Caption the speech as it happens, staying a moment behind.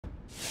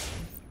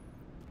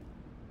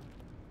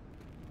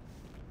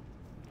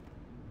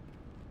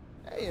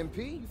Hey,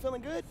 MP, you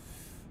feeling good?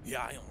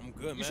 Yeah, I'm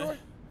good, man. You sure?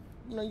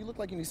 You know, you look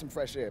like you need some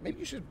fresh air. Maybe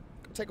you should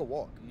go take a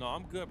walk. No,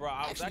 I'm good, bro.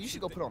 Actually, you should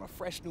go put on a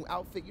fresh new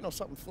outfit, you know,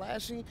 something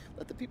flashy.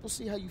 Let the people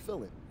see how you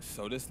feeling.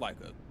 So this like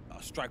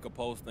a striker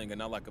pose thing and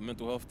not like a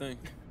mental health thing?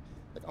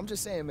 Look, I'm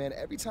just saying, man,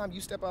 every time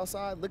you step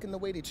outside looking the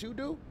way that you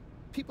do,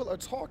 people are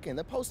talking,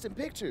 they're posting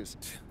pictures.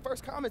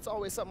 First comment's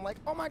always something like,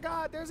 oh my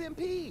God, there's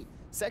MP.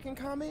 Second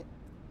comment,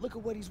 look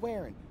at what he's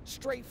wearing.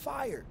 Straight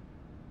fire.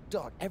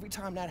 Dog, every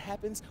time that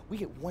happens, we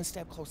get one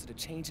step closer to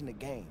changing the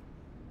game.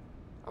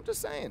 I'm just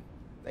saying,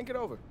 think it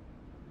over.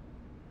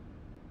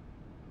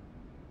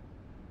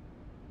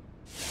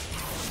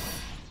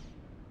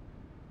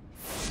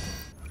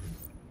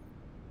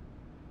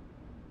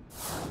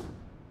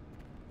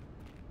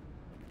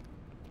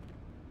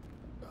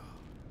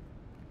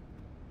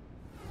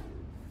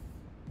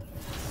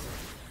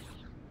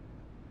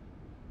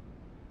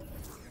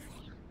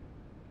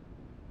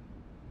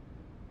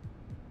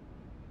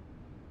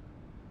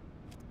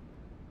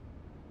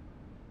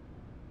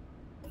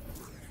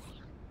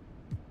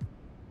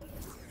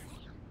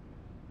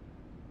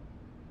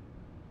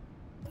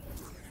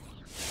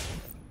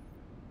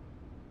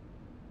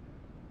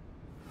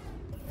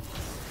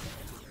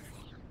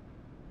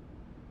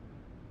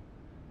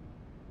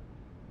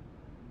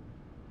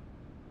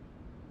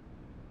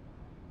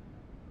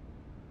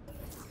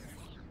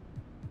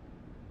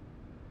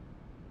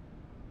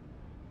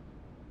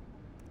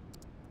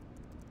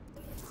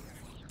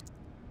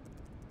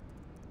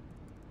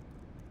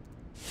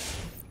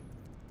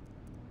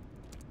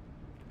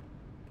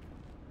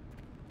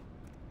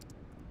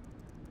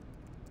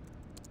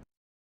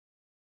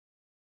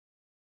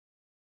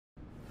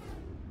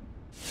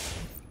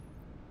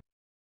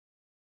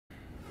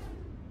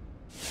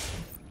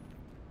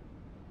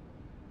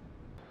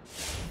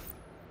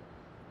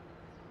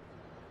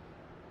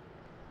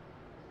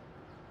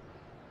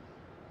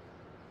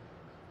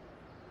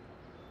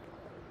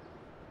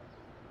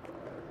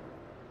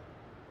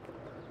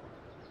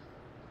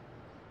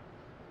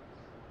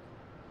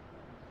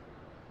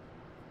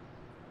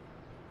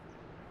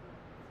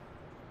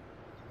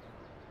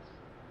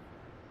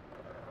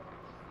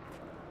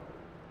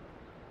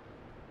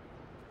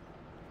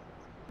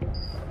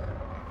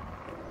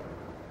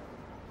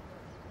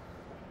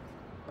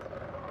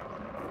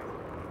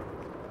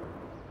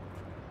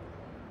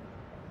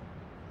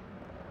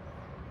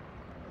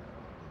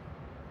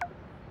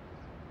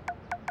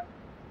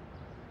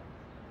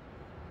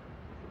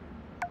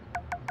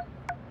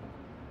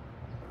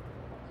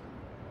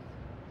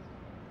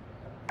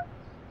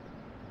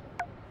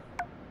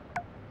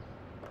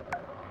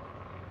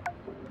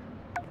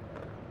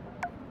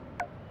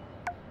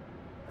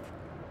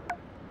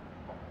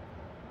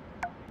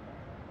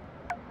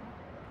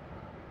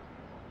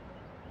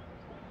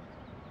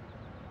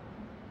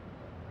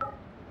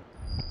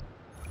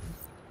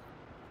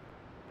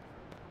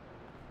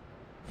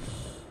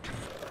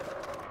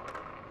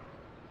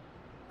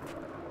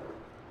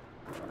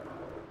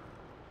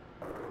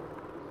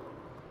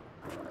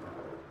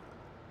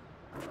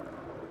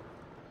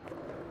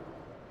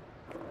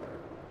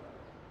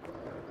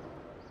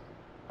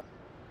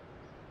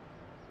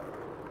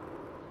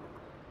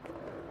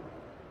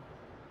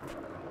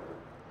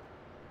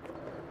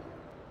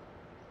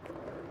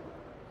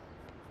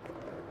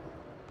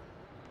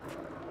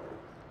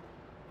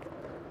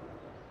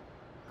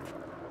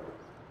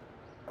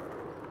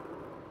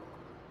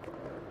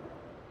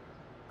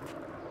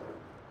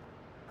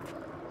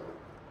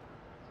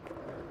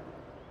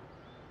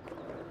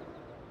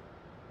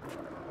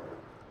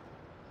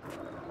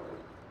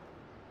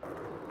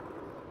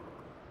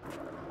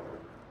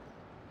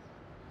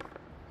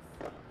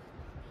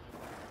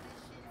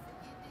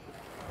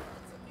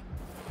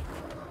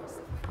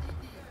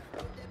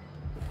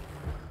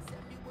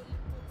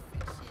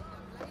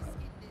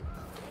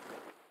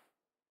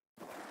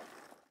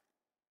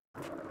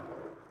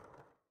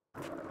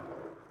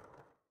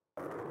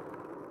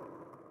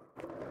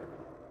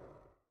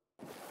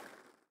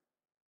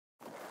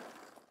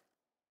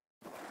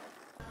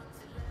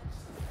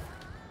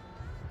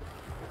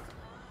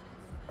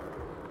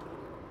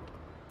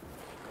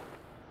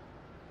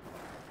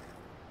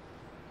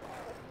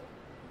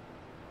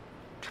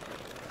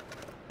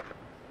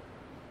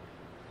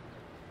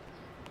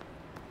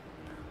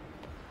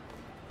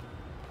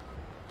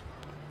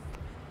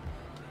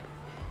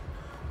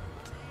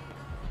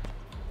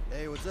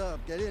 Hey, what's up?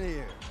 Get in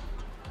here.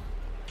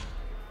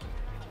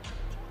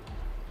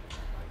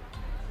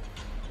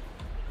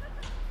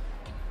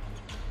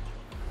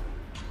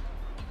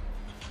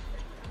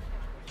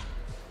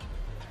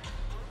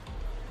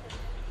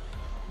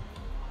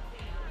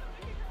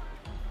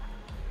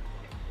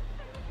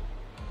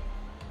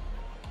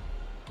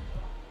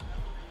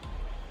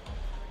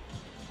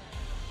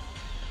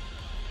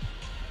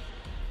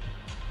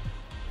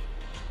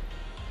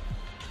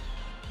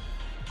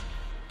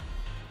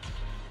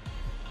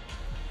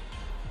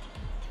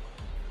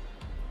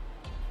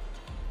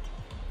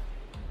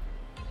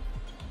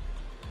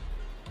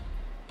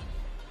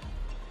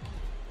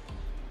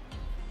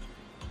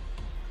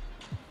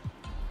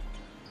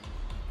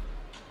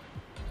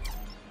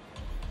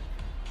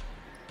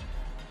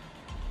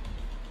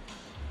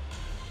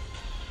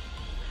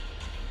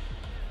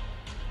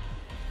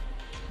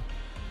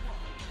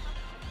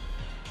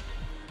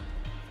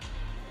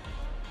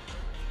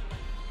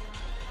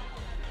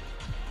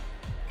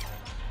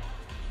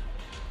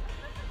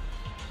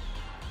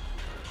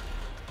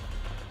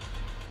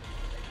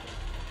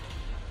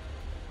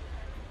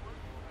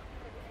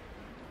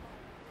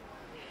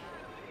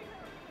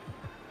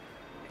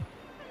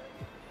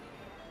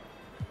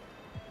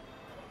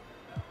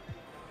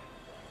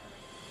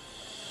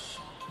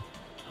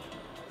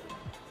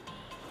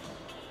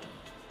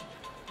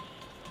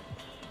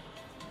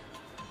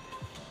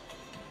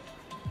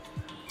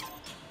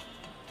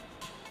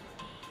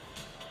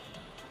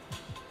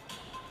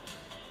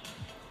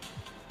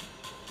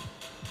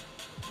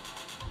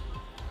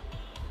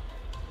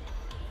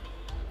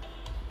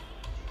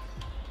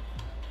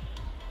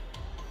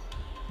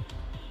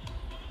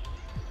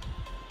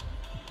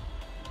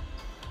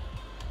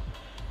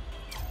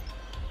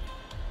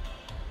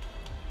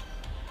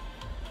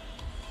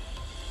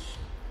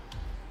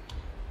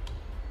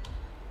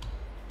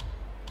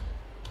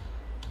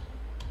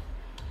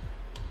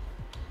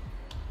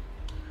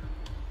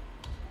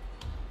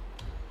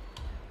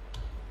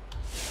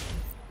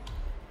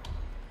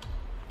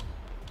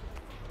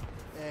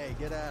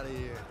 get out of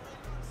here.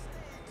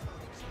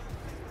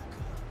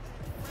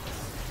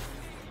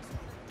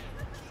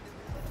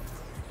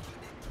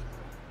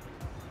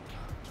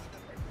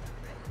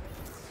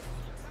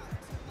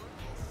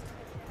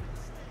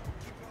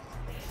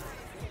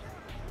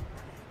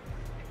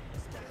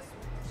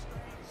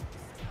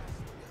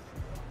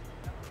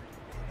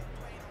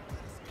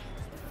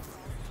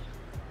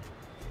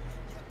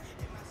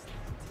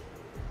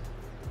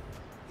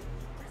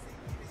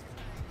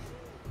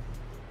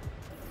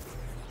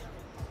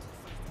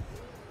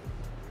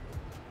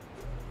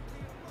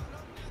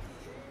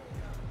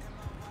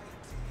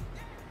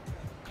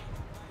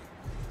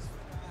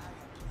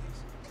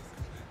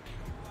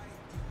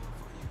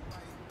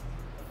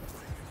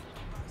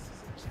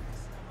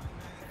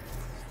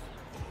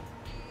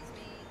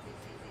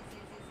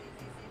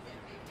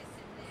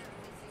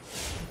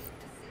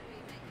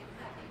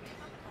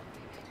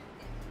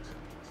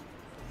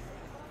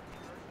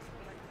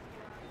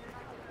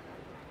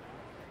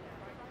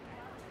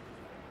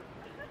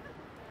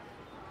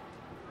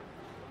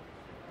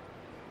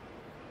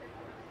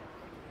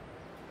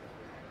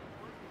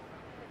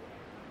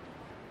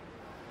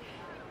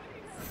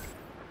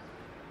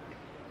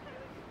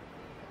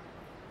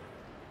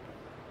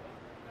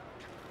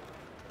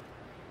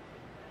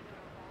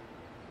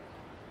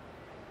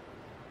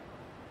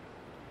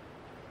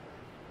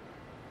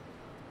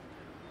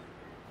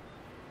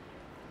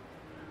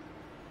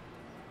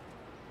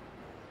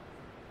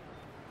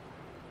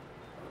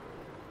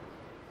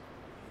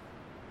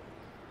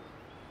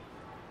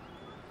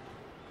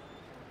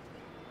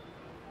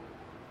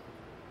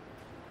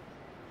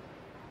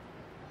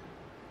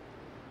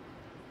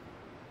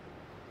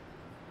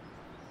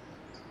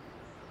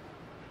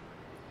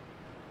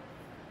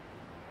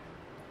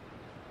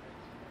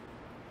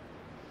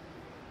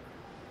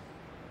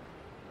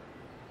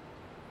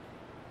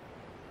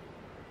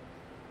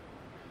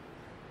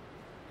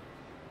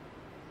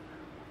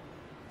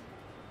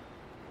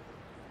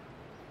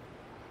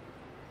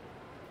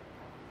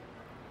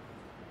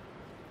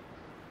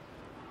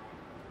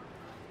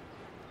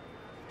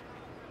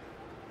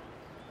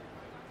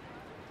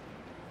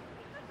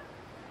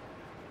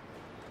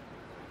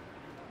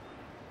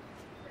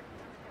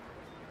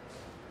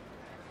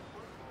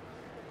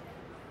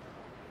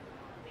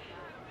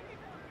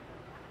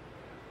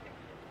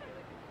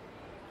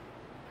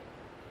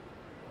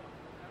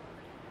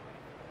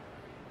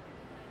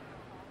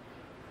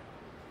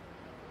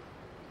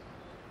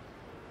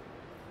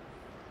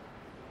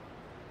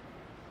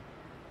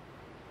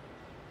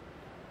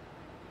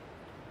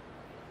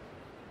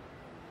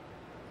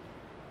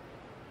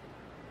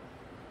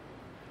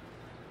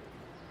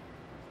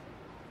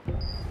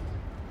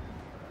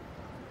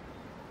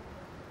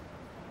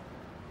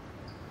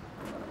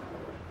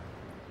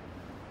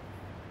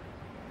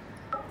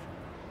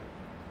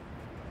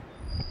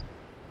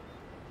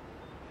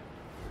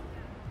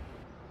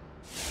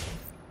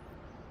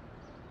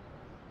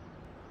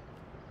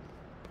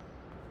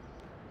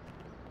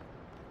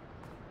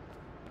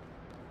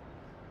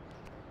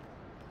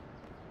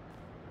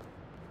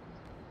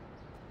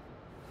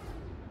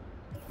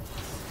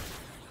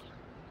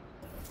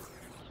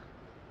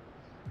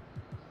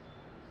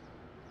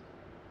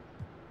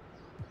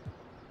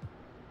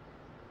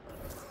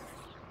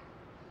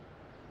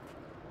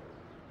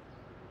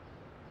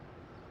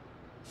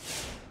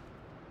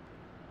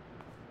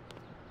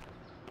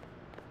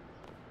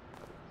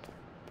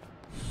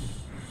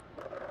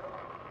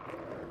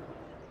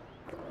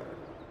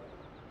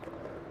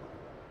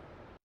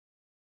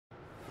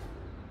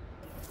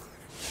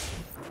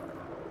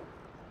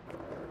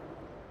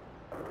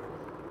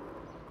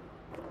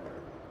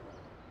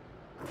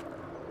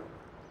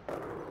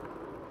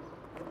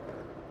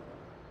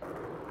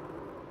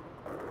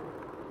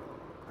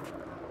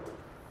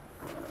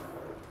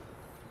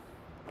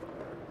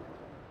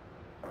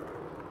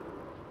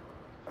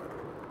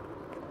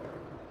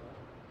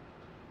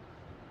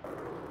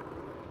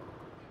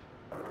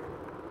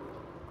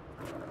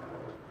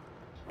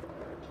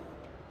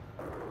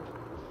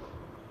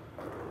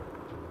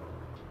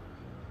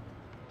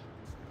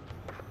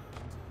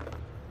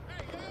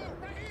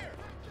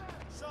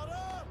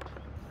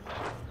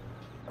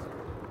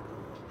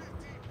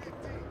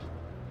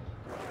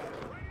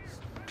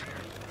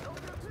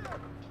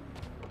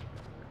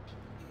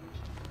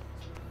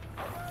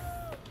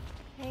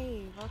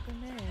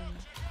 Welcome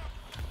in.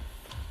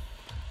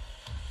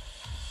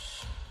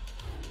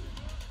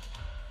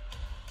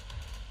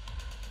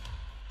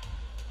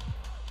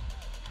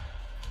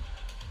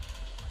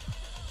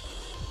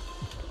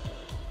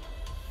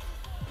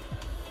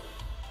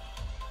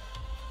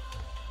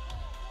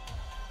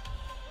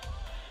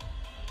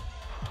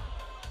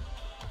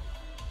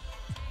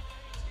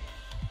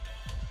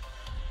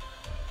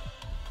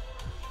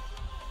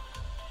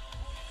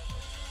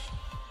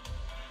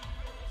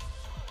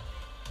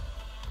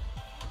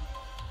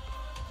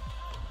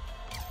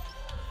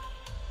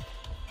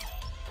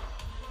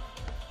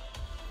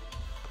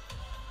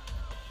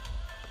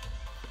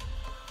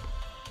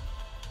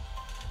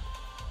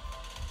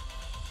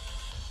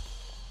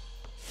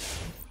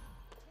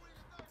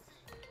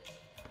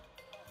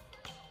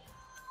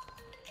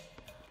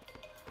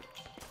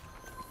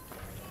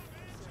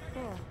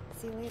 Yeah,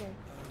 see you later.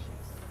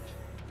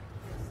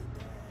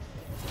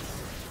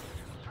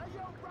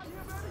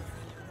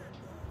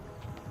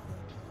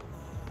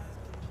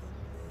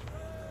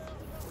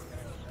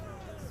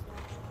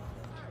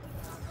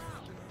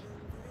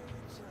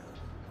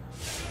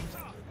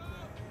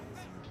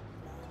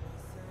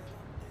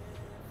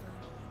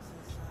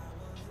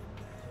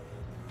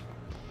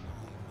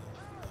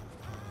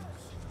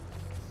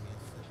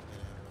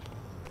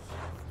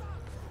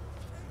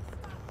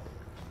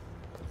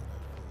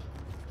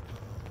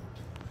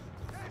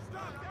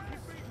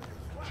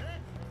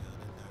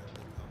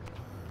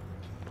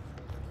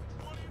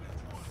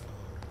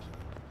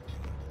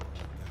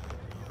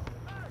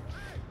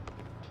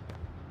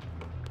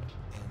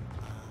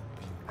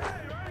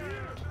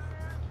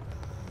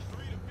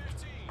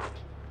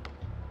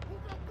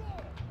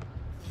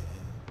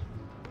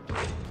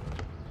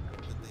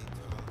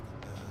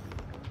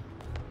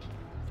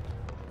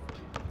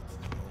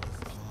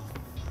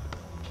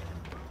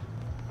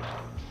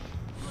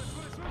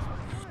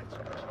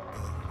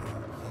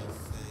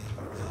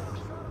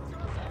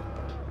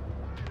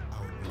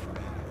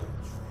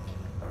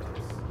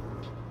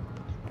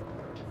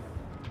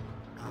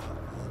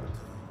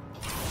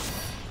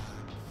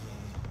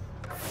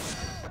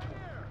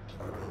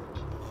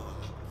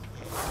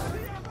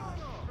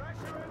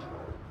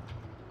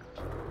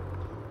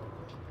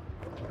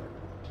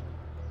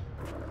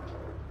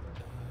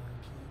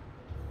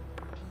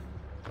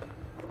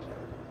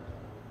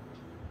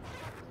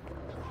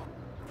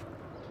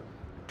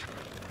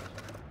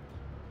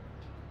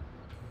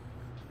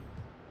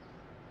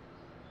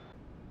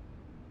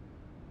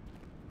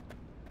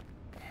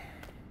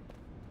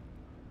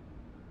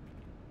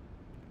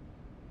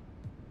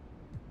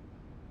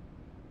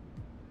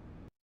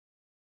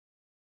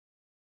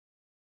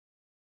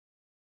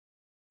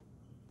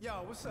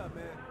 Yo, what's up,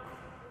 man?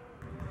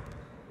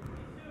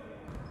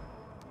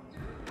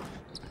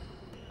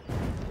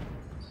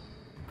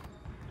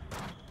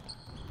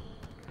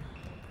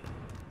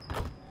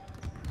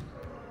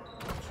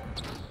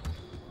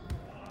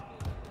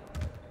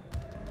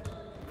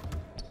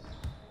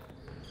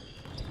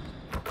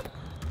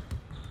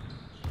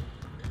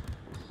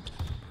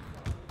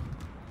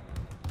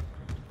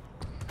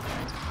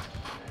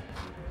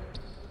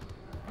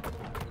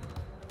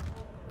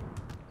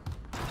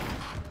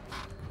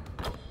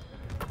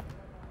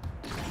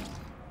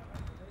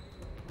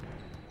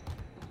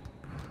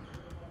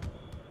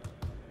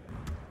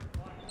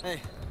 Hey,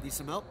 need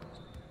some help?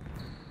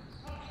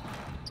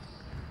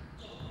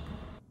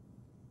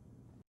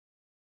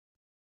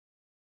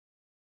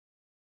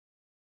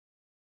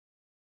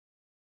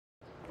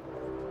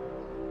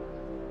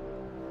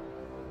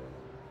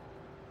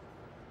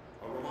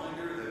 A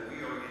reminder that we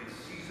are in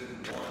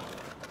Season 1.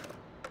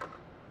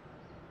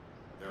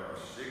 There are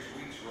 6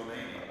 weeks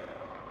remaining.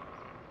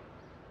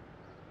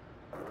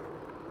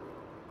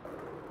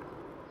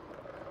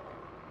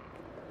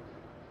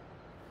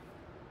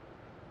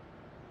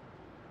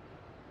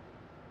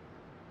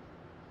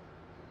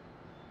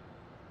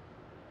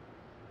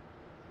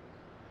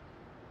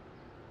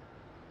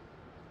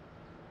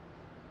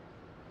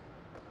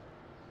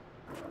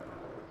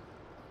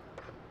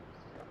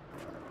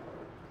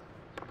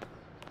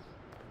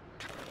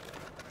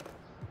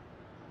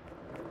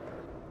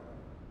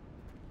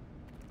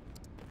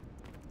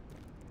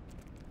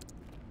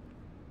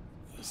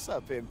 What's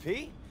up,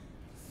 MP?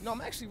 No, I'm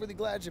actually really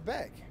glad you're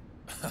back.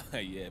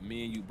 Yeah,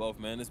 me and you both,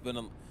 man. It's been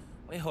a...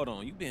 Wait, hold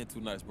on. You being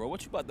too nice, bro.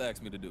 What you about to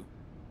ask me to do?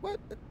 What?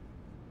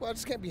 Well, I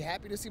just can't be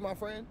happy to see my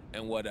friend.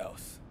 And what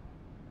else?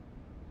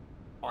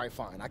 All right,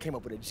 fine. I came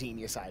up with a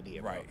genius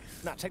idea, bro. Right.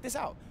 Now, check this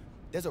out.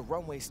 There's a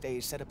runway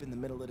stage set up in the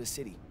middle of the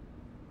city.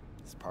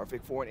 It's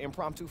perfect for an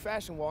impromptu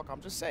fashion walk, I'm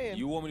just saying.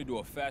 You want me to do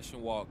a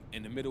fashion walk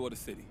in the middle of the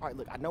city? All right,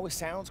 look, I know it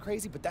sounds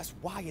crazy, but that's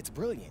why it's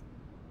brilliant.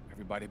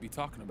 Everybody be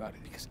talking about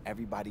it. Because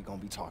everybody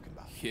gonna be talking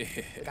about it.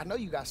 Yeah. Look, I know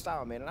you got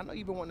style, man, and I know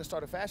you've been wanting to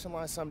start a fashion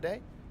line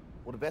someday.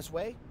 Well, the best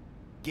way?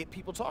 Get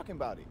people talking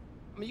about it.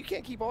 I mean, you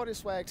can't keep all this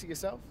swag to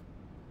yourself.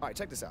 All right,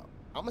 check this out.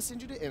 I'm gonna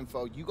send you the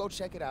info. You go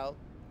check it out.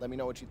 Let me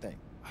know what you think.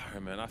 All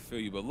right, man, I feel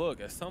you. But look,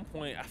 at some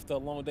point after a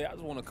long day, I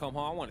just want to come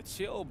home. I want to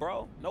chill,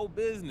 bro. No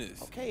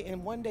business. Okay,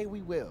 and one day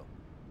we will.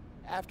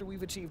 After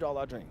we've achieved all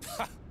our dreams.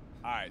 All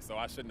right, so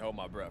I shouldn't hold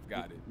my breath.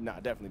 Got it. Nah,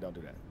 definitely don't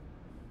do that.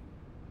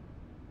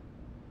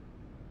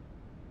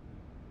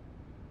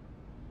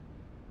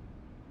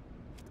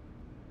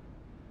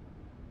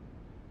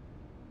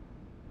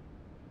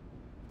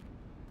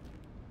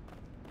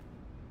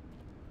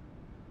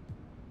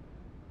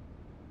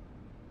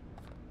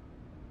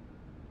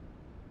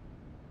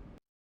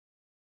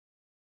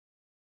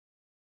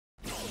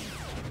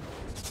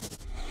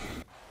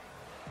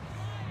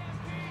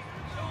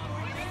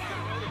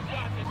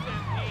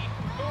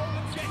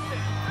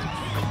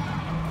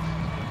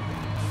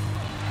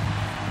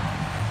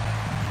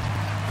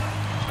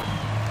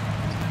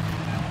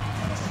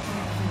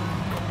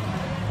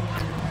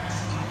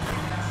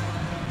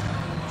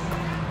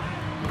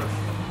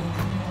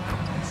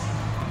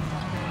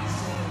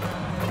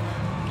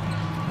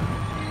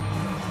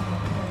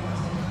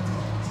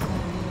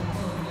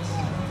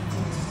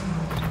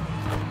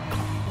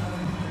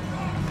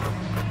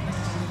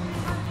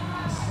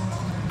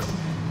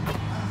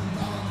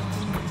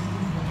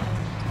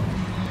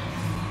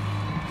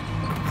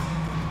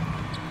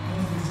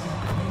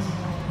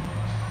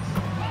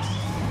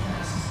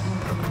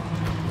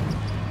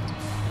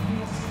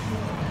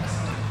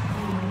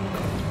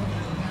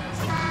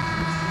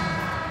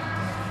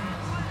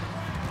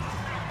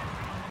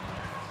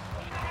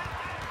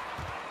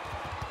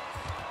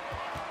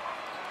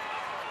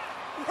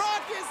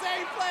 Rockets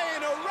ain't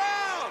playing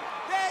around.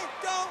 They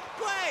don't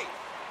play.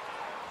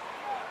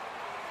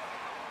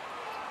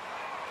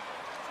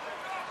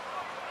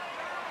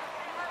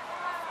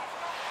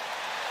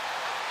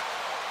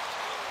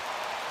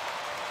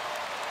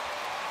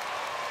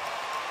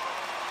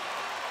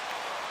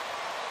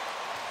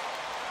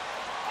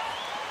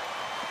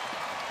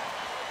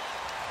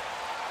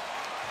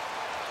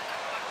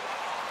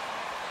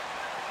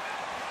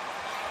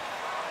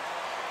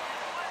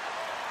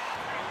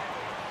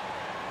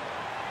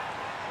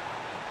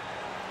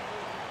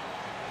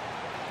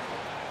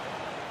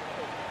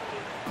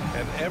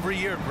 And every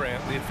year,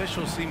 Grant, the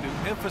officials seem to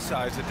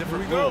emphasize a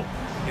different rule.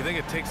 You think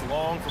it takes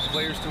long for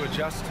players to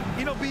adjust?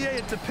 You know, BA,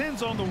 it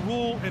depends on the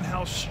rule and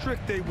how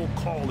strict they will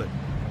call it.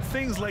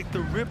 Things like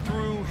the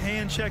rip-through,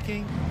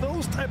 hand-checking,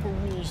 those type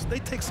of rules, they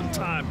take some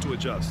time to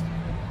adjust.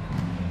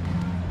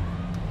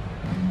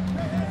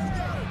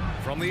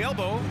 From the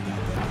elbow.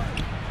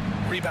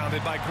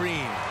 Rebounded by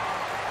Green.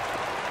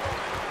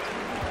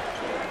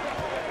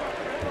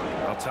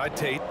 Outside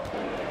Tate.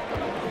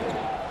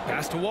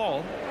 Pass to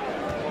Wall.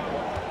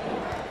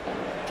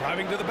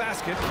 Driving to the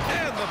basket,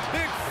 and the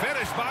big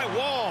finish by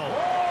Wall.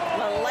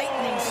 The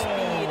lightning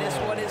speed is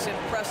what is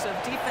impressive.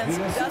 Defense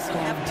doesn't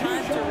have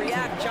time to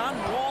react. John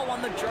Wall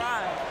on the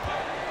drive.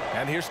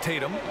 And here's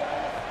Tatum.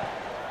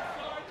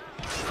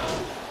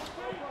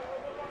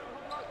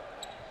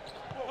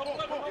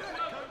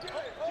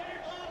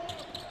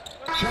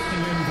 Checking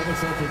in for the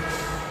Celtics.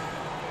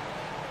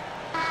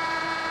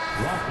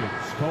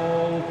 Rockets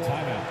call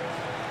timeout.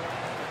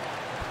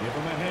 Give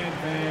them a hand,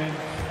 fans.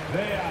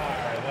 They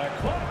are the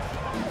Clutch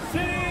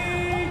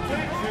City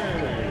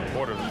Texans.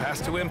 Porter, the pass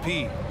to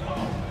MP.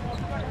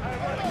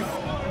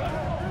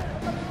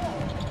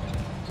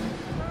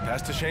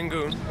 Pass to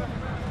Şengün.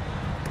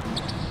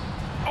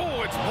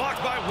 Oh, it's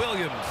blocked by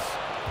Williams.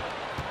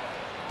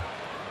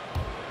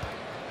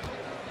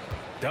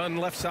 Dunn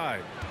left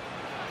side.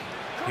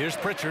 Here's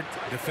Pritchard,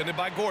 defended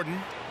by Gordon.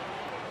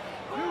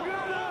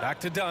 Back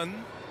to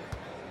Dunn.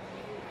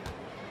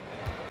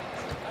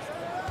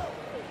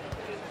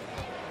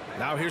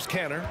 Now here's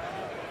Kanter.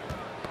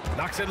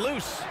 Knocks it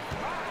loose.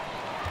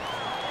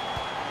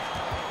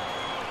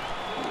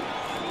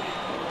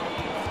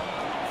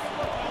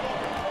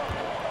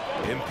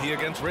 MP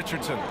against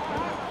Richardson.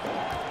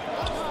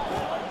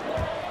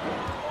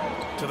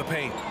 To the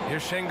paint.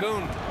 Here's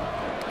Şengün.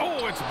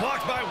 Oh, it's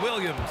blocked by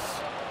Williams.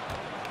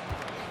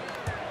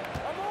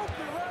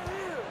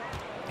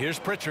 Here's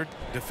Pritchard,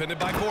 defended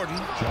by Gordon.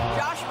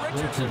 Josh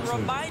Richardson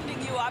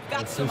reminding you I've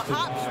got some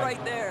hops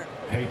right there.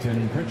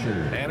 Peyton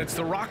Pritchard. And it's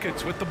the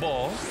Rockets with the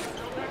ball.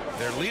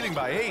 They're leading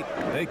by 8.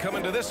 They come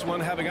into this one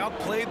having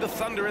outplayed the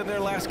Thunder in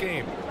their last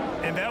game.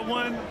 And that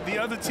one, the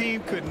other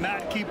team could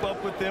not keep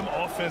up with them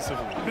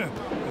offensively.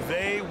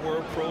 They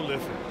were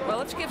prolific. Well,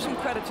 let's give some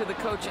credit to the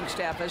coaching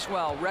staff as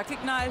well,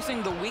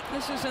 recognizing the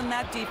weaknesses in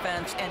that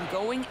defense and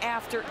going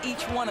after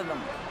each one of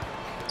them.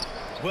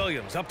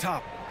 Williams up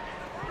top.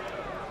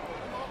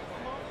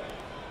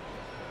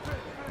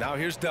 Now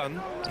here's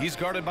Dunn. He's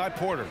guarded by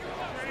Porter.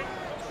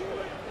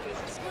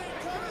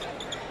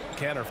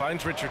 Kanter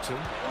finds Richardson.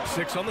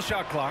 6 on the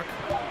shot clock.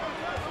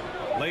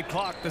 Late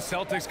clock. The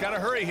Celtics got to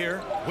hurry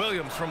here.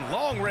 Williams from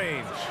long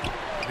range.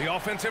 The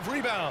offensive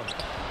rebound.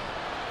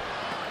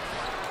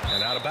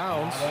 And out of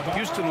bounds.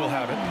 Houston will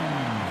have it.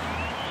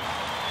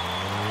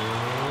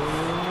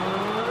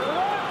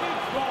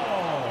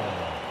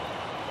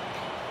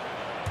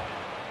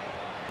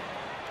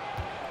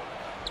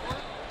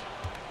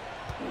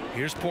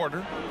 Here's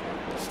Porter.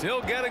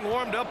 Still getting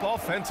warmed up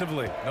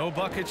offensively. No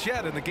buckets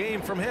yet in the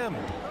game from him.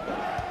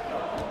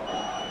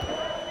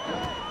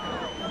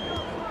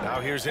 Now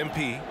here's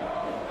MP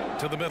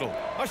to the middle.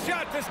 A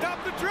shot to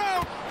stop the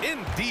drought.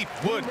 In deep.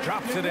 Wood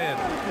drops it in.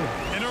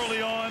 And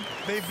early on,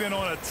 they've been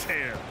on a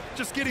tear.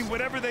 Just getting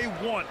whatever they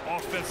want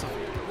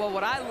offensively. Well,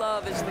 what I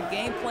love is the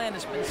game plan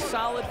has been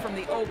solid from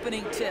the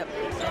opening tip.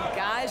 And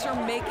guys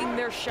are making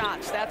their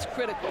shots. That's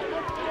critical.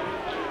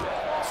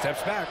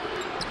 Steps back.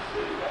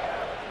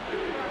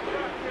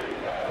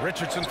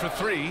 Richardson for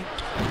 3.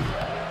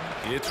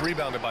 It's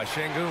rebounded by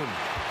Şengün.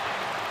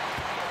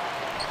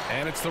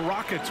 And it's the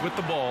Rockets with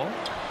the ball.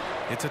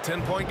 It's a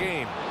 10-point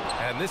game.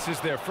 And this is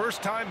their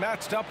first time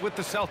matched up with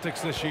the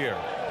Celtics this year.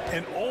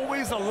 And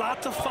always a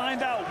lot to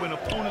find out when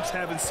opponents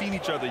haven't seen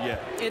each other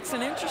yet. It's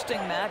an interesting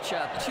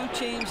matchup. Two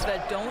teams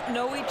that don't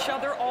know each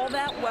other all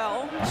that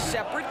well.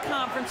 Separate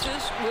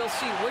conferences. We'll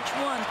see which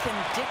one can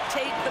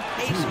dictate the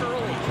pace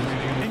early.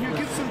 And you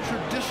get some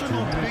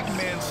traditional big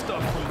man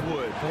stuff from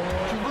Wood.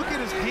 If you look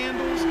at his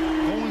handles,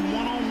 going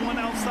one-on-one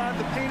outside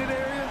the painted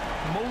area,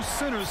 most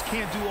centers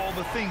can't do all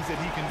the things that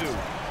he can do.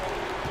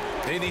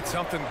 They need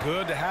something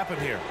good to happen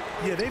here.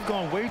 Yeah, they've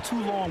gone way too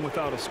long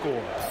without a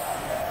score.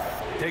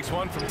 Takes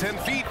one from 10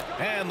 feet,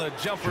 and the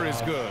jumper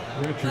is good.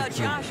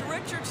 Josh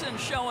Richardson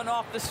showing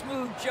off the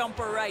smooth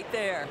jumper right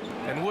there.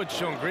 And Wood's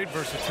shown great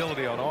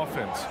versatility on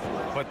offense,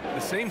 but the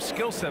same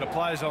skill set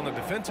applies on the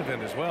defensive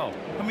end as well.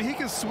 I mean, he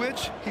can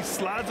switch. He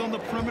slides on the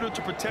perimeter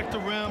to protect the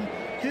rim.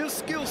 His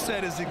skill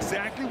set is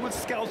exactly what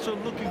scouts are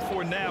looking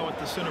for now at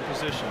the center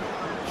position.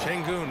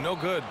 Şengün, no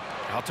good.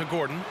 Out to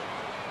Gordon.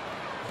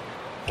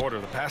 Porter,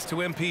 the pass to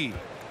MP.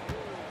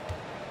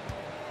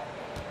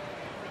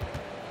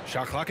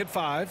 Shot clock at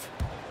 5.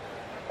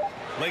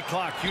 Late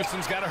clock.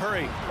 Houston's got to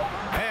hurry.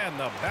 And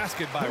the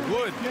basket by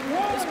Wood.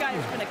 This guy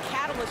has been a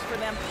catalyst for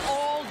them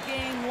all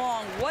game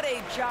long. What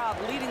a job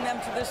leading them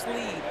to this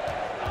lead.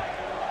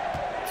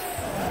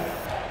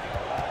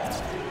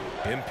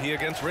 MP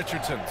against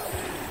Richardson.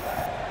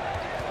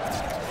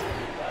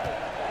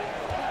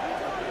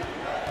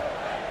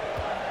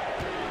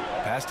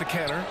 Pass to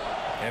Kanter.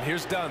 And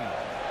here's Dunn.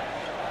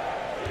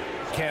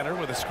 Kanter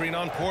with a screen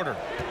on Porter.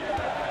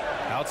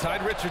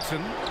 Outside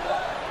Richardson.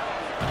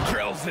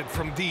 Drills it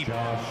from deep.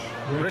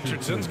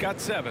 Richardson's got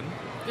 7.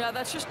 Yeah,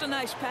 that's just a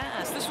nice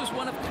pass. This was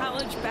one of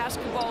college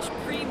basketball's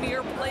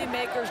premier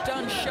playmakers.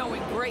 Dunn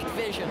showing great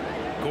vision.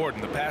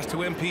 Gordon, the pass to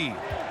MP.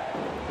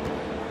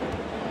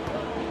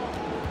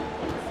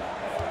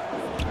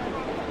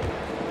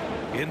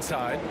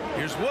 Inside,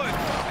 here's Wood.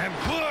 And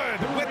Wood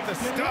with the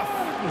stuff.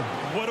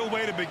 What a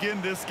way to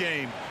begin this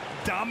game.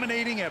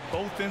 Dominating at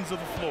both ends of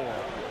the floor.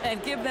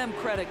 And give them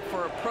credit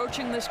for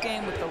approaching this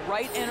game with the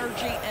right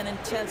energy and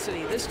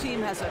intensity. This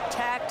team has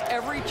attacked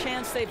every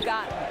chance they've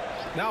gotten.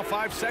 Now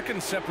 5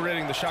 seconds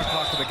separating the shot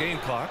clock to the game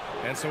clock,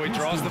 and so he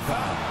draws the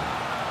foul.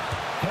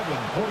 Kevin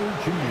Porter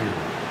Jr.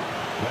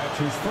 That's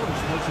his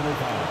first personal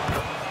foul.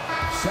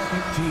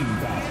 Second team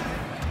foul.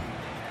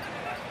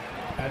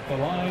 At the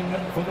line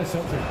for the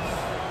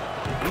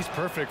Celtics. He's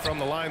perfect from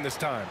the line this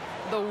time.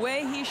 The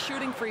way he's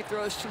shooting free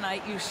throws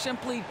tonight, you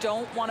simply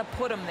don't want to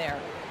put him there.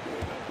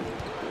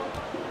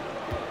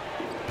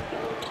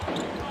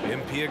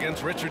 MP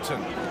against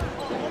Richardson.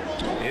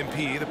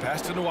 MP, the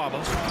pass to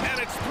Nwaba.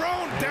 And it's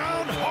thrown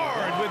down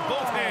hard with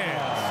both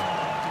hands.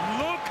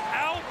 Look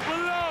out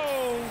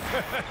below.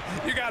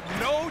 You got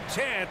no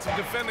chance of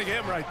defending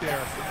him right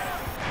there.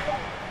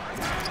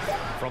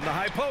 From the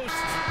high post.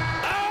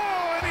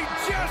 Oh, and he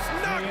just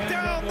knocked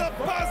down the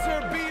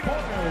buzzer beater.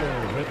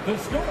 With the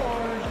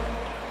score,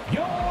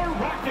 your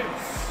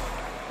Rockets.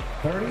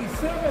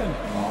 37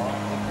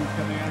 on the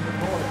command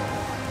report.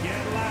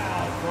 Get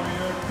loud for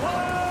your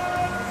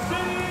Club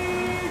City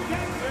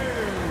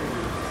Cavaliers.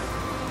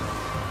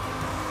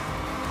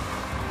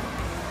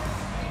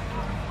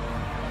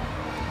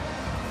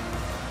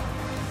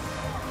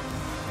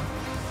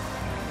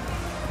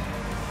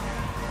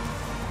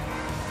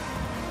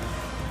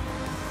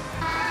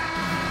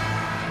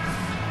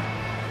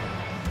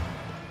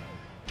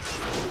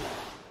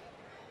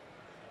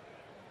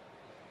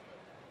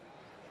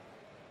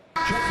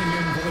 Checking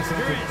in for the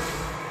Celtics.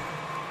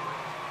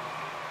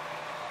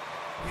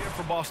 Here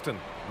for Boston.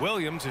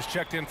 Williams is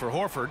checked in for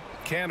Horford.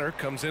 Kanter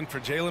comes in for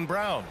Jaylen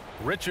Brown.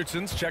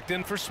 Richardson's checked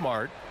in for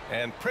Smart.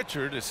 And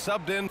Pritchard is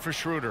subbed in for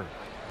Schroeder.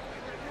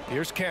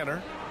 Here's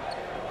Kanter.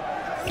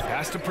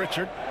 Pass to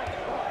Pritchard.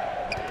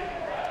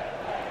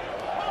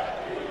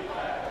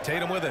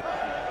 Tatum with it.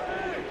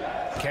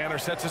 Kanter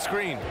sets a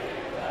screen.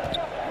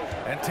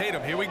 And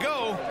Tatum, here we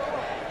go.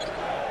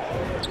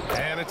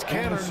 And it's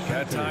Kanter.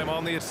 That time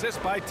on the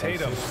assist by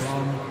Tatum.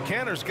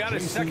 Kanter's got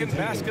his second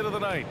basket of the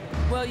night.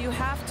 Well, you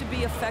have to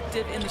be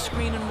effective in the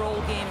screen and roll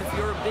game if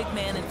you're a big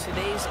man in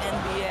today's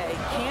NBA.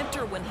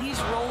 Kanter, when he's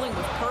rolling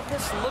with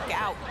purpose, look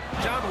out.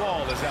 John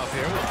Wall is out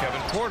there with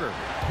Kevin Porter.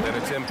 Then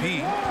it's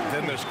MP.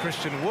 Then there's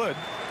Christian Wood.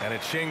 And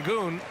it's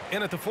Şengün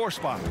in at the 4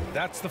 spot.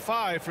 That's the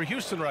 5 for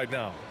Houston right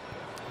now.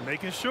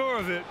 Making sure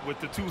of it with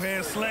the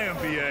two-hand slam,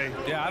 BA.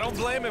 Yeah, I don't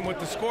blame him with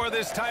the score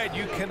this tight.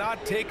 You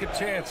cannot take a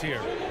chance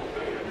here.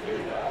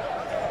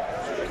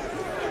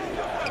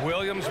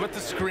 Williams with the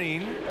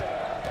screen.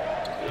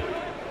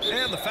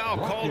 And the foul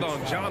called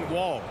on John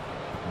Wall.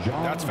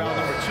 That's foul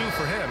number 2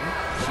 for him.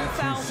 2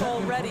 fouls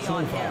already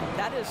on him.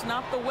 That is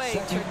not the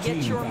way to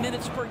get your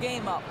minutes per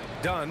game up.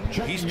 Dunn,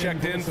 he's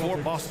checked in for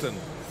Boston.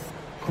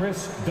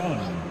 Chris Dunn.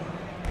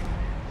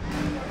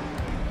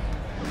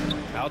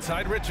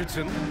 Outside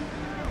Richardson.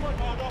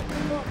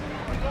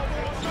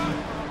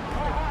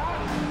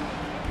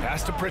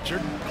 Pass to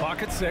Pritchard.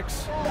 Clock at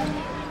 6.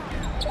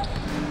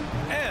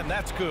 And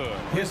that's good.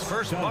 His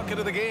first bucket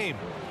of the game.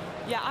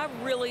 Yeah, I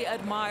really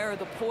admire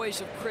the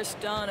poise of Chris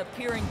Dunn,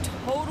 appearing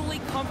totally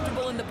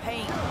comfortable in the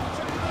paint.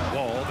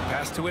 Wall, the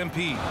pass to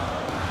MP.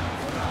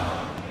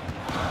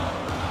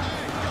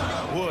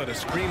 Wood, a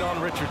screen on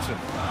Richardson.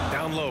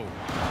 Down low.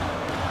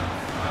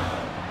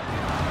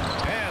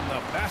 And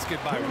the basket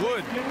by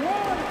Wood.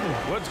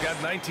 Wood's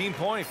got 19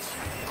 points.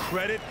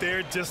 Credit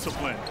their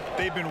discipline.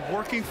 They've been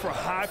working for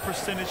high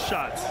percentage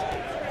shots.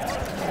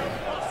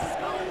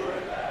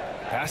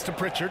 Pass to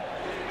Pritchard.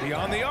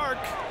 Beyond the arc.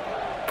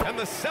 And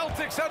the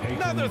Celtics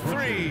another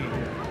 3.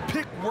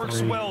 Pick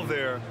works well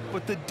there,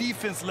 but the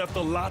defense left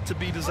a lot to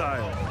be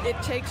desired.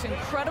 It takes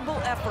incredible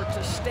effort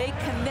to stay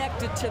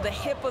connected to the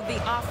hip of the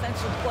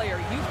offensive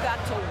player. You've got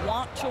to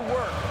want to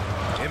work.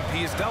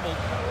 MP is doubled.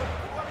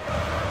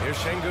 Here's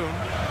Şengün.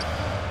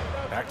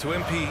 Back to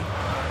MP.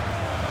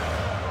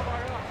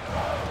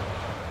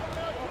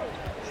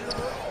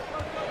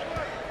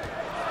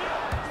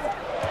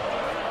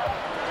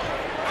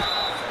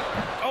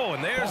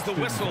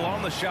 the whistle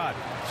on the shot.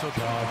 So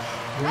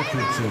Josh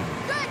Richardson.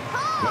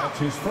 That's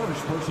his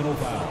first personal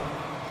foul.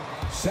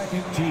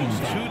 Second team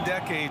foul. 2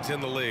 decades in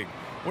the league.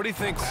 What do you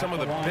think some of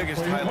the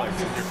biggest highlights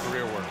of your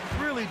career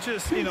were? Really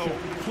just,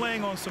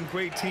 playing on some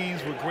great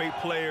teams with great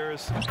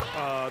players,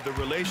 the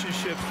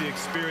relationships, the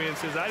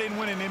experiences. I didn't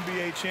win an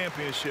NBA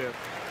championship,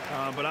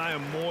 but I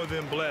am more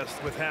than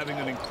blessed with having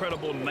an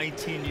incredible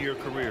 19-year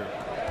career.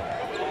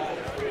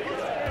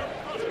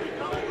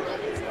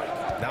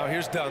 Now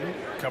here's Dunn,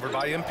 covered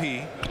by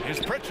MP. Here's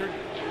Pritchard.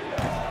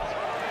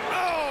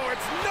 Oh,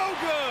 it's no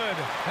good.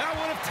 That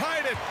would have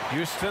tied it.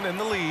 Houston in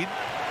the lead.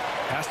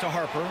 Pass to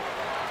Harper.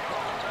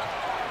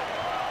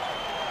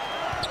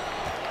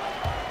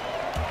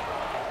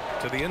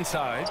 To the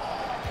inside.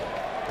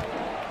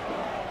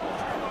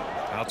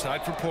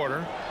 Outside for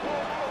Porter.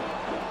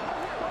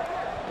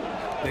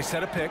 They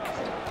set a pick.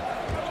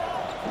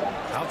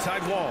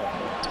 Outside wall.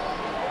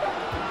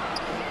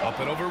 Up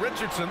and over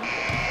Richardson.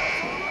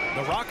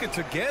 The Rockets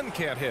again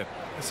can't hit.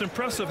 It's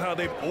impressive how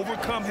they've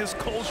overcome his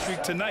cold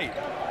streak tonight.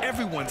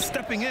 Everyone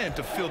stepping in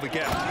to fill the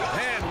gap.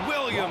 And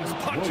Williams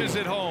punches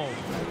it home.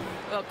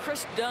 Well,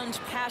 Chris Dunn's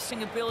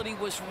passing ability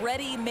was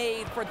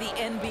ready-made for the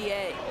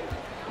NBA.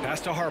 Pass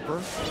to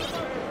Harper.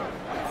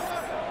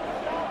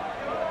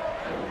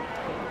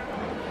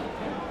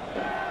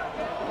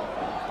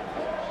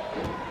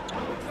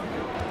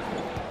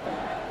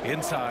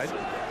 Inside.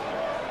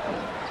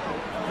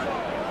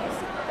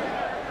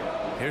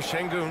 Here's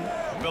Şengün.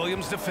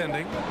 Williams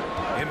defending.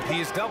 MP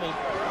is doubled.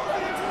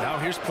 Now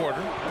here's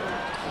Porter.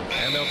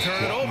 And they'll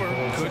turn it over.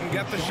 Couldn't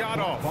get the shot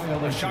off.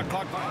 A shot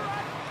clock.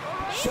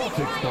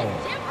 Celtics ball.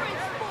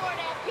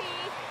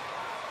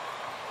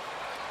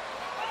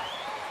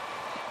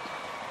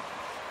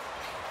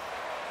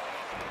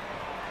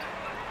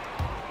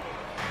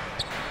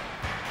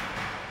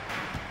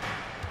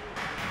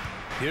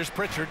 Here's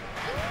Pritchard.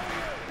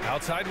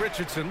 Outside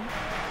Richardson.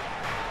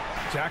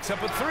 Jacks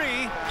up a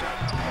 3.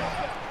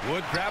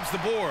 Wood grabs the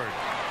board.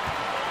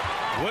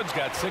 Wood's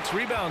got 6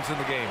 rebounds in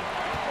the game.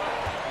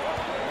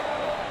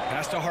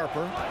 Pass to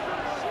Harper.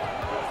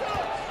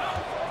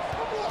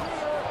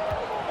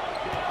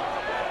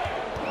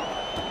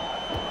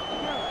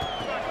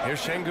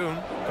 Here's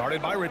Şengün,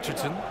 guarded by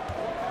Richardson.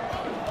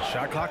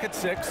 Shot clock at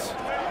 6.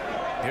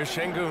 Here's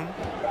Şengün.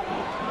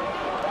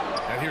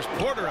 And here's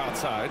Porter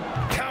outside.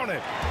 Count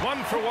it.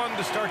 1 for 1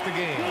 to start the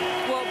game.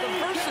 Well, the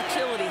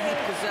versatility he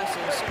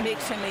possesses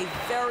makes him a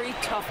very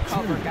tough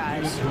cover,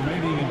 guys. 2 minutes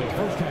remaining in the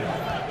first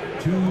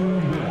half. 2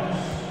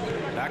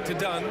 minutes. Back to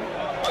Dunn.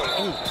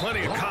 Ooh,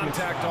 plenty of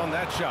contact on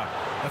that shot.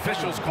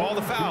 Officials call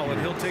the foul, and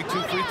he'll take 2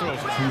 free throws.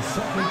 His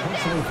second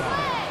personal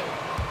foul.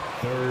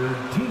 Third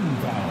team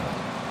foul.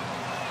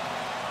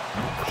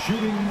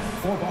 Shooting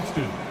for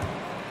Boston.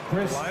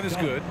 Chris Line is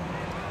Dunn, good.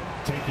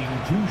 taking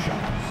 2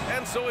 shots.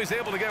 And so he's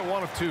able to get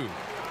 1 of 2.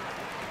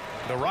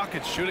 The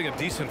Rockets shooting a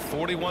decent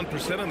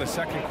 41% in the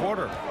second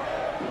quarter.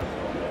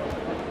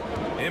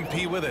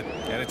 MP with it,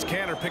 and it's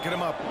Kanter picking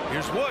him up.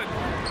 Here's Wood,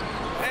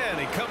 and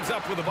he comes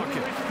up with a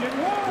bucket.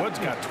 Wood's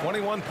got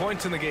 21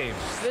 points in the game.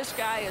 This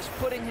guy is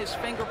putting his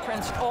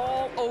fingerprints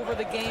all over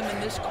the game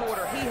in this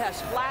quarter. He has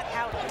flat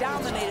out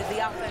dominated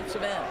the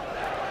offensive end.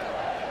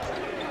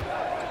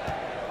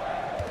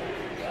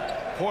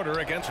 Porter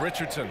against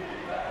Richardson.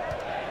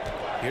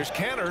 Here's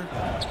Kanter.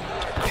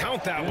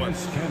 Count that one.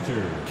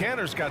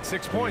 Kanter's got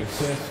 6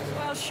 points.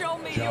 Well, show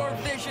me your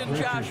vision,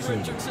 Josh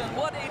Richardson.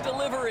 What a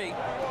delivery.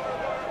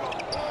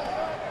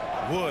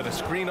 Wood, a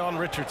screen on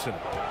Richardson.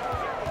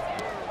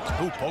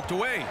 Ooh, poked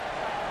away.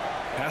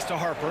 Pass to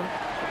Harper.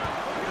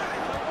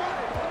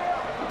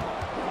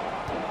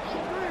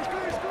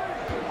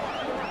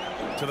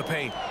 To the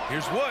paint.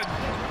 Here's Wood.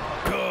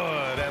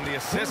 Good, and the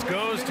assist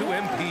goes to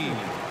MP.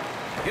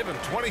 Give him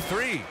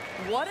 23.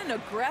 What an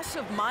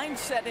aggressive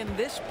mindset in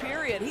this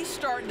period. He's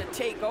starting to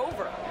take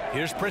over.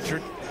 Here's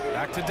Pritchard.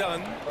 Back to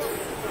Dunn.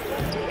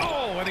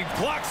 Oh, and he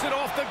blocks it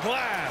off the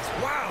glass.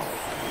 Wow.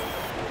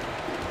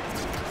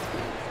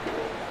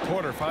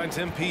 Porter finds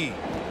MP.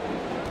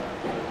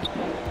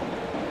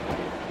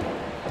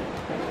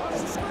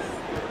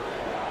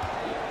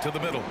 To the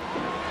middle.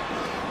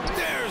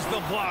 There's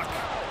the block.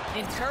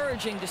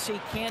 Encouraging to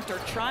see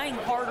Kanter trying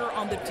harder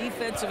on the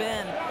defensive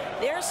end.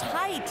 There's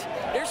height.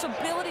 There's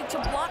ability to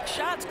block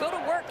shots. Go to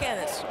work,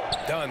 Ennis.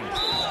 Done.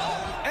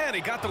 And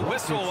he got the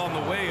whistle on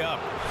the way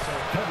up.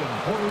 Kevin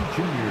Porter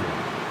Jr.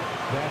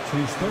 That's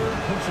his 3rd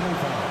personal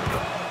foul.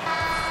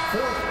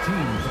 4th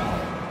team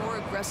foul. More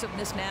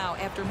aggressiveness now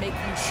after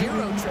making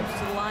 0 trips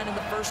to the line in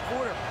the first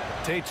quarter.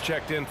 Tate's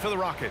checked in for the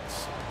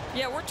Rockets.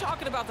 Yeah, we're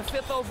talking about the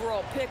 5th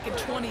overall pick in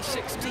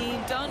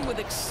 2016, done with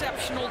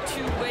exceptional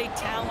 2-way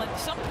talent.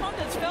 Some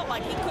pundits felt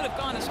like he could have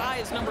gone as high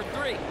as number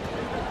 3.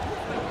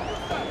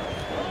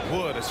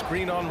 Wood, a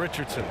screen on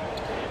Richardson.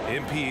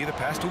 MP, the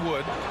pass to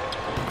Wood.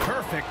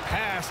 Perfect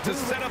pass to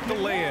set up the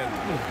lay-in.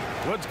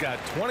 Wood's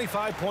got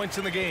 25 points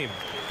in the game.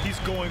 He's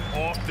going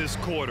off this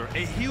quarter.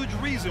 A huge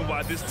reason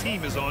why this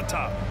team is on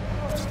top.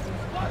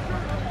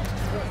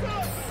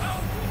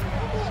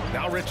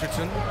 Now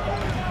Richardson.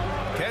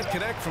 Can't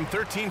connect from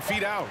 13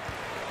 feet out.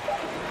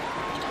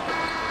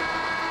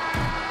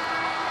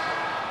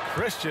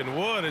 Christian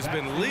Wood has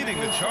been leading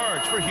the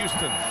charge for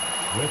Houston.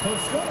 With the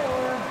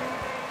score,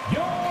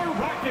 your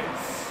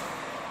Rockets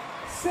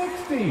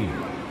 60,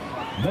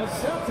 the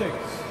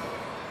Celtics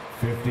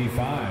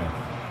 55.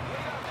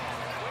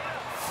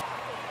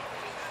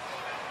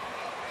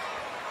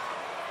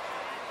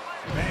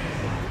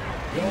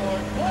 Your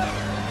Clutch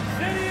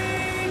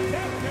City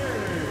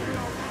Captors.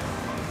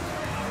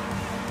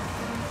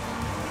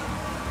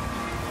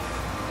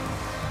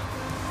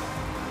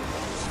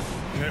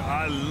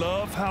 I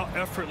love how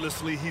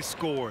effortlessly he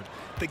scored.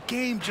 The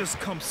game just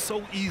comes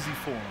so easy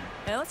for him.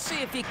 Now let's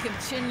see if he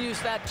continues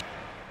that.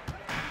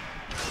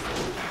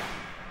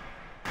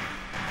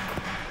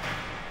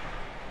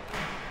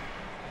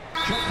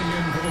 Checking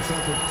in for the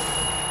Celtics.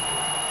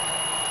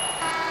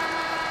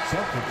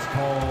 Celtics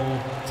call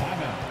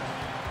timeout.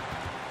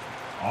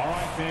 All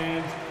right,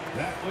 fans,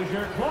 that was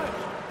your Clutch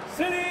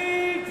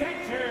City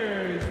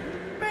Captors.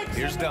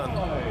 Here's Dunn.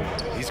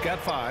 He's got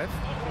 5.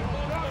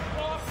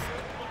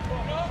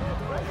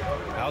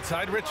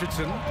 Outside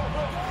Richardson.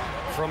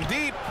 From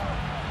deep.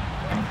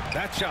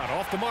 That shot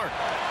off the mark.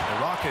 The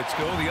Rockets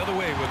go the other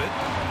way with it.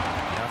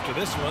 After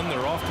this one,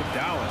 they're off to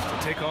Dallas to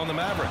take on the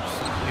Mavericks.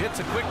 It's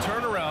a quick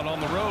turnaround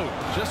on the road.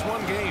 Just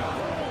one game.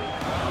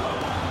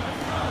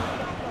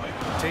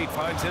 Tate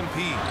finds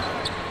MP.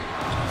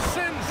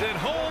 Sends it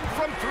home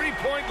from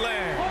three-point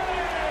land.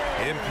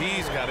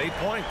 MP's got 8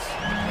 points.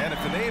 And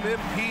if the name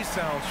MP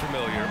sounds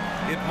familiar,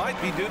 it might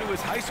be due to his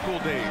high school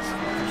days.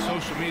 Through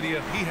social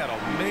media, he had a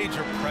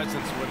major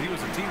presence when he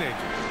was a teenager.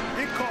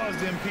 It caused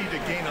MP to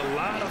gain a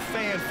lot of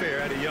fanfare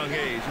at a young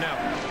age. Now,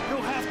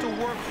 he'll have to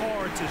work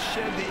hard to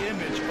shed the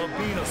image of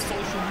being a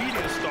social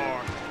media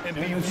star and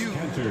be viewed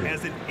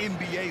as an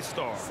NBA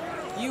star.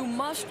 You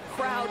must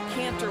crowd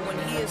Cantor when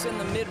he is in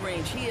the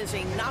mid-range. He is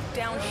a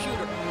knockdown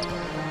shooter.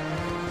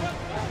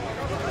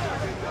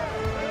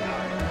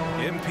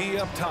 MP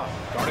up top,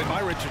 guarded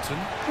by Richardson.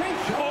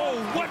 Oh,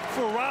 what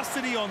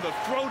ferocity on the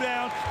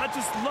throwdown. I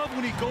just love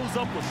when he goes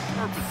up with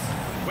purpose.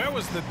 Where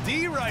was the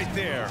D right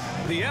there?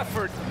 The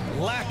effort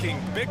lacking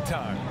big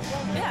time.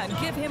 Yeah, and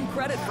give him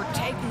credit for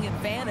taking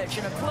advantage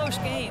in a close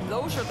game.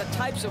 Those are the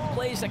types of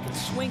plays that can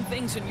swing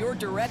things in your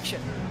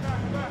direction.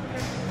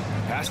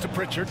 Pass to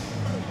Pritchard.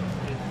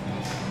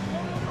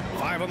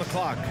 5 on the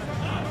clock.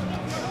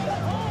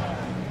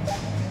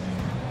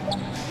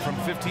 From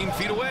 15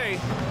 feet away.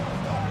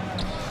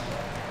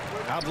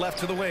 Out left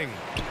to the wing.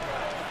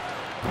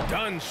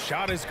 Dunn's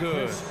shot is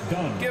good.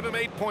 Give him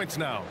 8 points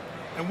now.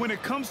 And when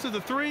it comes to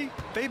the three,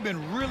 they've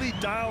been really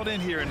dialed in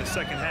here in the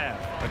second half.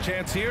 A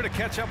chance here to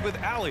catch up with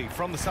Allie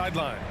from the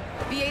sideline.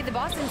 BA, the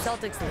Boston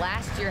Celtics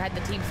last year had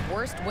the team's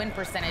worst win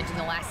percentage in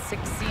the last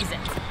 6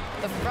 seasons.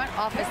 The front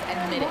office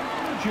admitted,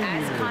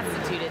 as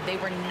constituted, they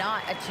were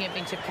not a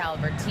championship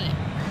caliber team.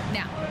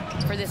 Now,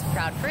 for this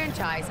proud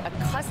franchise,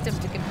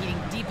 accustomed to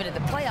competing deep into the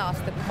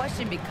playoffs, the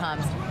question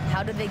becomes,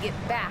 how do they get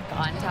back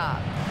on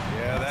top?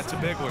 Yeah, that's a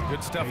big one.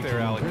 Good stuff there,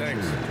 Allie.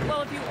 Thanks.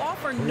 Well, if you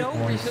offer no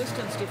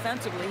resistance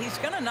defensively, he's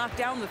going to knock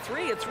down the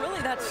three. It's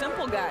really that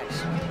simple,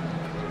 guys.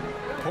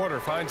 Porter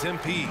finds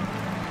MP.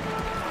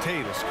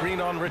 Tate, a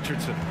screen on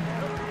Richardson.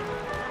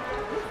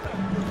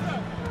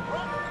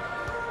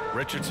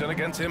 Richardson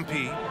against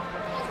MP.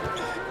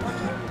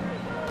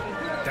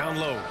 Down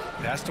low.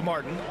 Pass to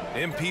Martin.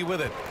 MP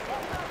with it.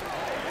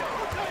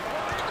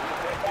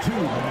 2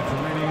 minutes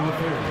remaining in the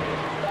third.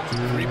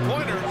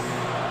 Three-pointer.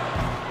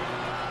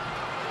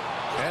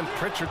 And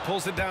Pritchard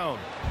pulls it down.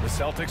 The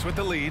Celtics with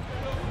the lead.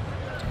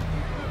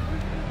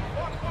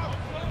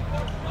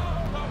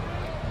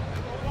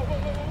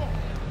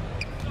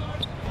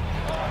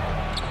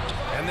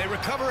 And they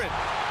recover it.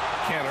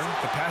 Cantor,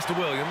 the pass to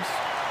Williams.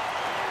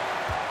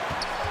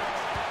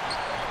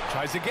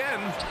 Tries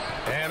again.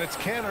 And it's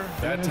Cantor.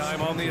 That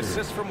time on the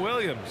assist from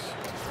Williams.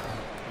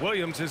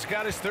 Williams has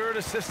got his 3rd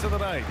assist of the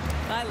night.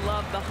 I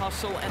love the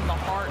hustle and the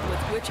heart with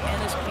which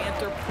Enes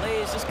Kanter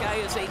plays. This guy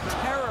is a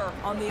terror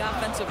on the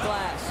offensive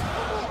glass.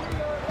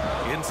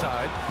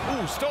 Inside.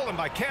 Ooh, stolen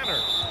by Cantor.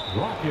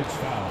 Rockets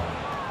foul.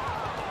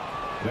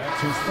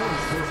 That's his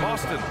first.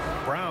 Boston.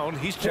 Brown,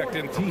 he's checked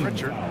in for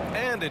Pritchard.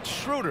 And it's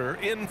Schroeder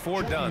in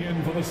for Dunn.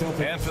 And for the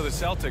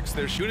Celtics,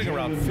 they're shooting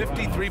around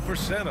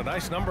 53%, a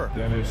nice number.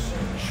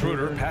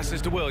 Schroeder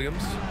passes to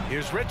Williams.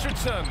 Here's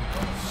Richardson.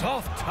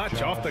 Soft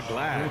touch off the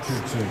glass.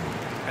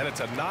 And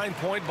it's a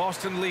 9-point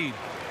Boston lead.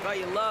 Well,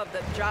 you love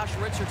that Josh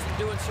Richardson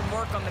doing some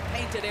work on the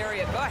painted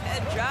area. Go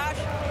ahead, Josh.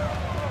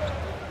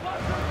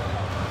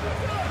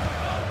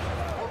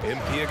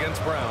 MP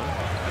against Brown.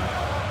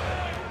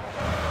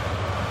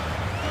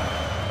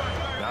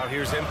 Now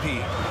here's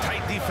MP.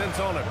 Tight defense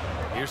on him.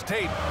 Here's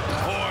Tate.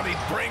 Oh, and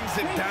he brings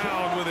it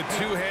down with a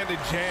two-handed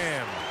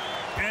jam.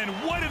 And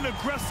what an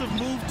aggressive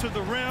move to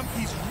the rim.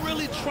 He's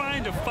really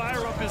trying to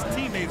fire up his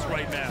teammates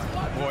right now.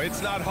 Boy,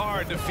 it's not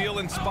hard to feel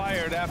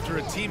inspired after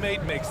a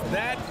teammate makes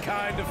that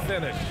kind of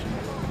finish.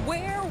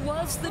 Where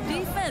was the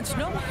defense?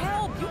 No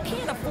help. You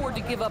can't afford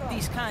to give up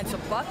these kinds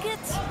of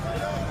buckets.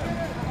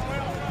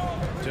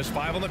 Just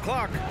 5 on the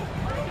clock.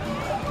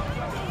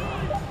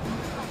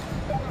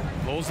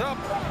 Pulls up.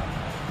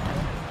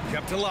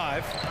 Kept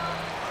alive.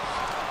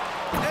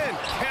 And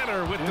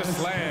Kanter with the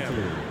slam.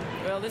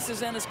 Well, this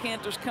is Enes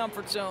Kanter's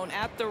comfort zone.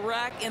 At the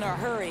rack in a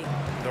hurry.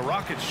 The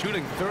Rockets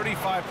shooting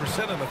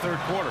 35% in the third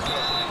quarter.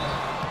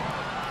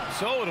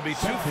 So it'll be 2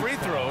 free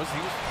throws.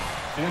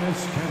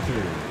 Enes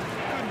Kanter.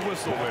 Good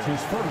whistle there.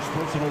 His first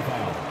personal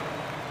foul.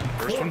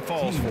 First one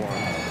falls for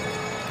him.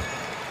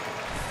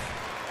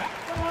 At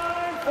the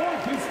line for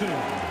Houston.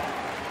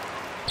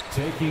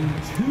 Taking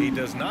 2. He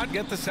does not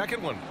get the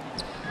second one.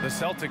 The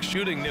Celtics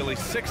shooting nearly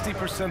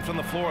 60% from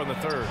the floor in the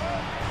third.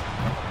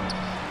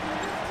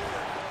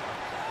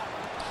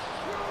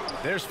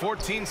 There's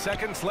 14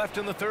 seconds left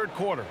in the third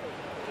quarter.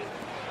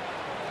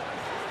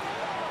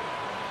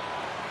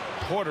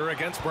 Porter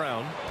against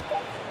Brown.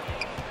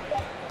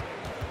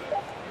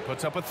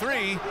 Puts up a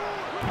 3.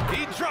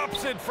 He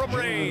drops it from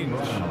range.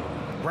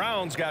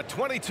 Brown's got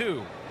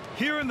 22.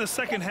 Here in the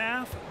second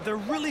half, they're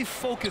really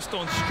focused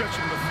on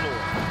stretching the floor.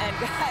 And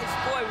guys,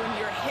 boy, when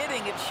you're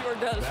hitting, it sure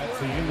does That's work.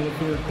 the end of the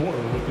third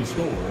quarter with the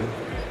score.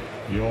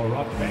 You're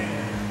up,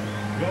 man.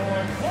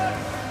 Your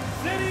Clutch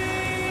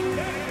City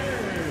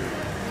Thunder.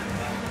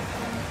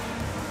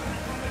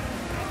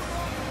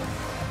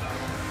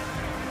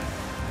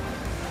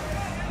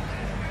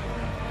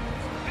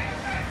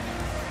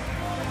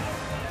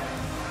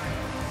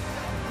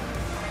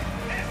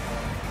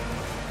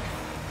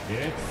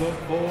 It's the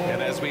 4.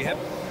 And as we head.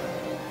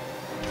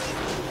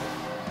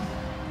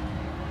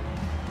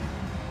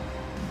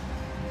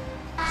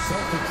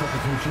 Celtic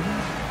substitution.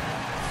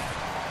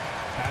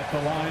 At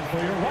the line for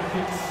your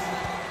Rockets,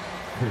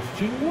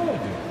 Christian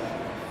Wood.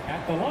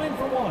 At the line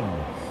for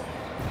 1.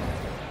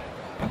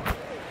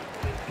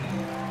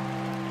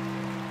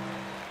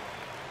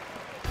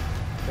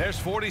 There's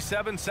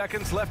 47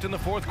 seconds left in the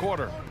fourth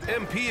quarter.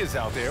 MP is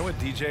out there with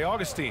DJ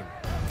Augustine.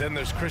 Then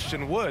there's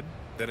Christian Wood.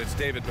 Then it's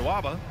David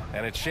Nwaba.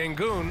 And it's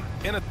Şengün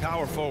in at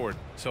power forward.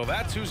 So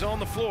that's who's on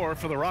the floor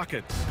for the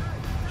Rockets.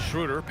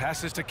 Schroeder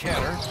passes to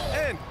Kanter.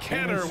 And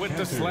Kanter with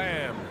the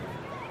slam.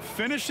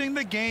 Finishing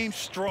the game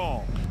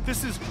strong.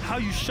 This is how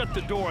you shut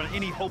the door on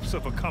any hopes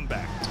of a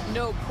comeback.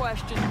 No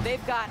question.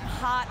 They've gotten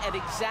hot at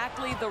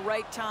exactly the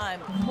right time.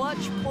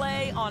 Clutch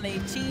play on a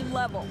team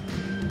level.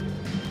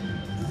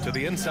 To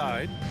the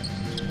inside.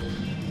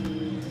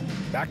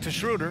 Back to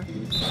Schroeder.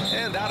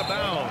 And out of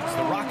bounds.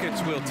 The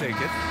Rockets will take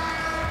it.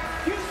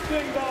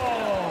 Houston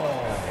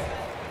ball.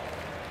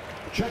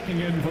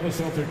 Checking in for the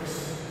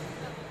Celtics.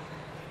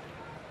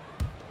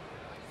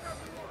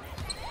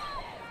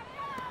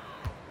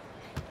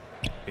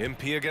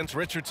 MP against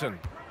Richardson.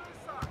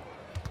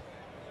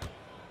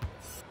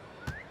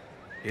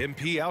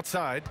 MP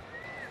outside.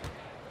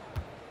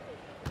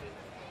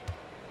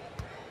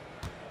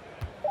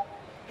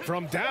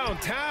 From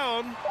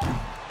downtown.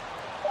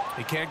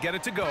 He can't get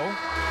it to go.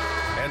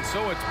 And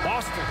so it's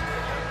Boston.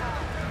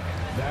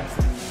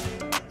 That's